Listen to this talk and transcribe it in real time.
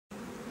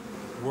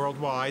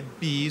Worldwide,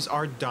 bees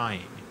are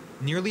dying.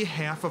 Nearly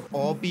half of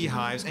all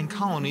beehives and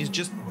colonies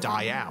just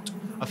die out,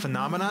 a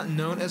phenomenon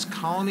known as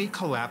colony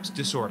collapse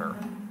disorder.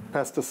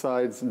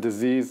 Pesticides,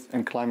 disease,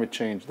 and climate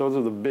change. Those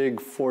are the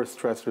big four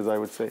stressors, I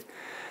would say.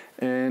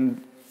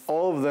 And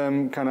all of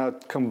them kind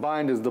of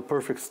combined is the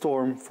perfect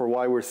storm for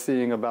why we're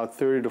seeing about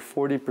 30 to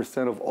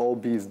 40% of all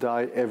bees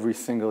die every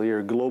single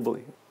year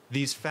globally.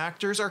 These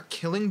factors are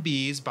killing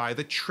bees by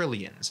the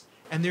trillions,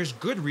 and there's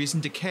good reason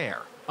to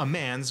care. A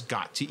man's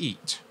got to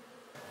eat.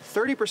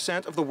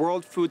 30% of the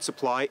world food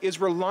supply is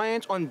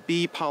reliant on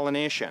bee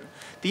pollination.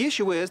 The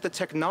issue is the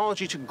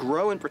technology to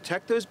grow and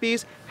protect those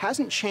bees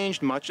hasn't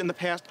changed much in the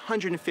past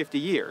 150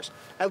 years,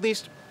 at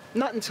least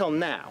not until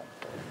now.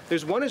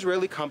 There's one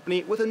Israeli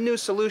company with a new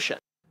solution.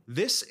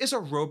 This is a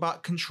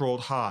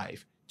robot-controlled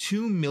hive.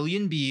 2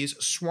 million bees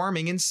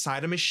swarming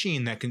inside a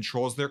machine that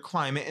controls their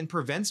climate and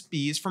prevents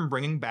bees from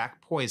bringing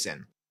back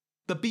poison.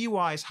 The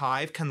Beewise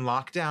hive can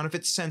lock down if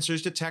its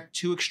sensors detect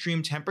too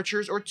extreme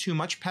temperatures or too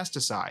much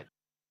pesticide.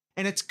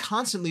 And it's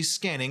constantly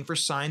scanning for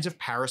signs of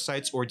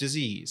parasites or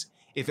disease.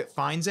 If it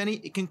finds any,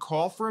 it can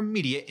call for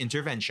immediate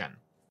intervention.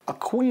 A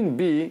queen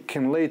bee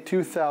can lay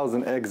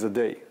 2,000 eggs a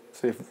day.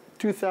 So if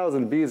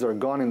 2,000 bees are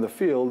gone in the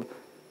field,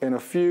 in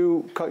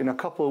a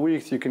couple of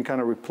weeks you can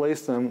kind of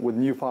replace them with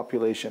new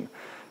population.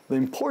 The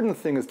important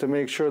thing is to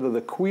make sure that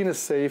the queen is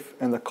safe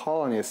and the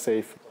colony is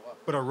safe.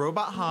 But a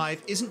robot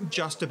hive isn't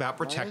just about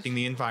protecting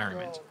the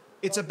environment.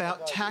 It's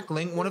about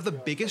tackling one of the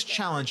biggest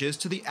challenges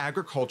to the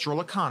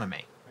agricultural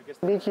economy.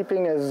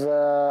 Beekeeping is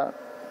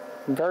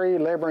very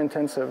labor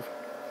intensive,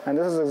 and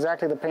this is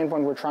exactly the pain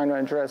point we're trying to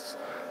address.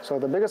 So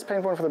the biggest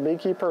pain point for the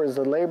beekeeper is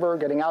the labor,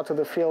 getting out to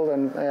the field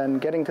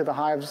and getting to the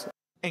hives.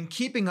 And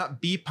keeping up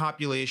bee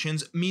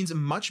populations means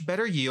much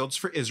better yields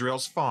for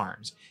Israel's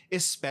farms,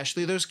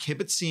 especially those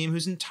kibbutzim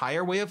whose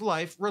entire way of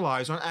life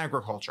relies on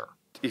agriculture.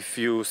 If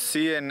you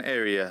see an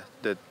area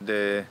that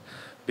the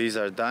bees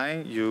are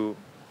dying,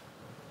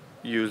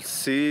 you'll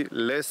see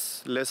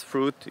less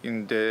fruit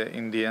in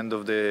the end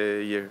of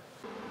the year.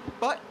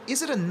 But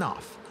is it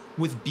enough?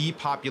 With bee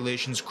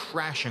populations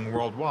crashing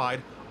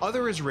worldwide,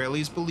 other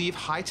Israelis believe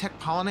high-tech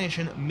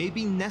pollination may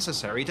be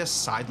necessary to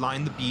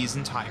sideline the bees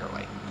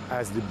entirely.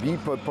 As the bee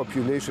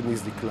population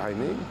is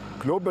declining,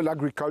 global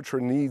agriculture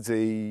needs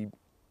a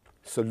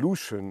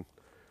solution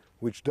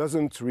which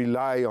doesn't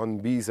rely on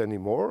bees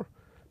anymore,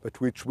 but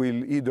which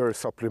will either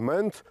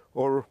supplement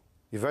or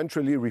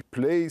eventually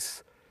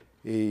replace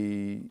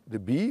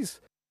the bees.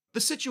 The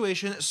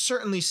situation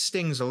certainly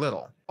stings a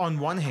little. On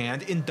one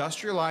hand,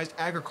 industrialized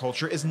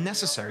agriculture is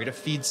necessary to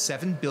feed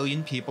 7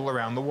 billion people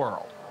around the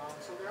world.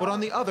 But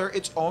on the other,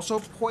 it's also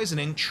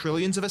poisoning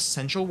trillions of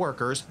essential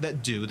workers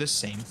that do the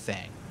same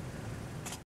thing.